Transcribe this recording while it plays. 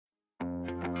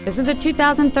This is a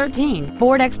 2013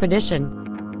 Ford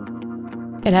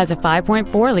Expedition. It has a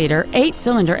 5.4-liter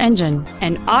 8-cylinder engine,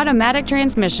 an automatic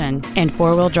transmission, and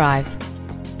 4-wheel drive.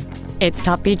 Its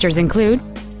top features include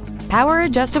power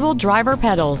adjustable driver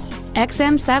pedals,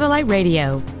 XM satellite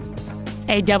radio,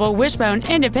 a double wishbone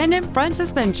independent front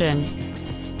suspension,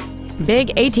 big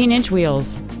 18-inch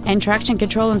wheels, and traction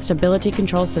control and stability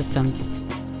control systems.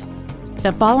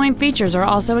 The following features are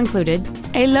also included: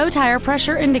 a low tire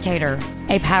pressure indicator,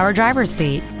 a power driver's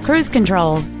seat, cruise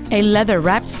control, a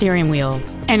leather-wrapped steering wheel,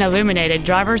 an illuminated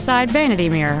driver's side vanity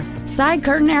mirror, side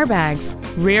curtain airbags,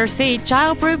 rear seat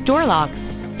child-proof door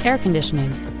locks, air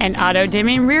conditioning, an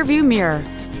auto-dimming rear-view mirror,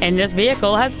 and this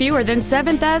vehicle has fewer than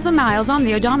 7,000 miles on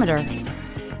the odometer.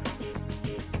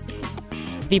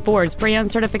 The Ford's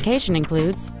pre-owned certification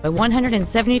includes a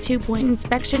 172-point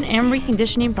inspection and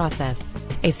reconditioning process,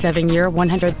 a 7-year,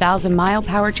 100,000-mile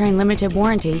powertrain limited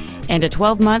warranty, and a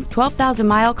 12-month,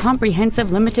 12,000-mile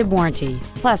comprehensive limited warranty,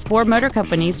 plus Ford Motor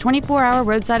Company's 24-hour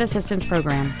roadside assistance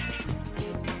program.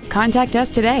 Contact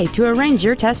us today to arrange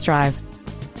your test drive.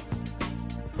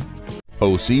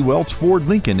 O.C. Welch Ford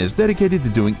Lincoln is dedicated to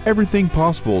doing everything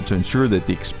possible to ensure that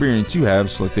the experience you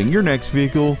have selecting your next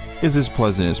vehicle is as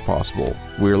pleasant as possible.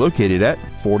 We're located at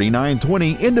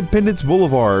 4920 Independence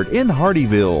Boulevard in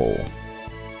Hardeeville.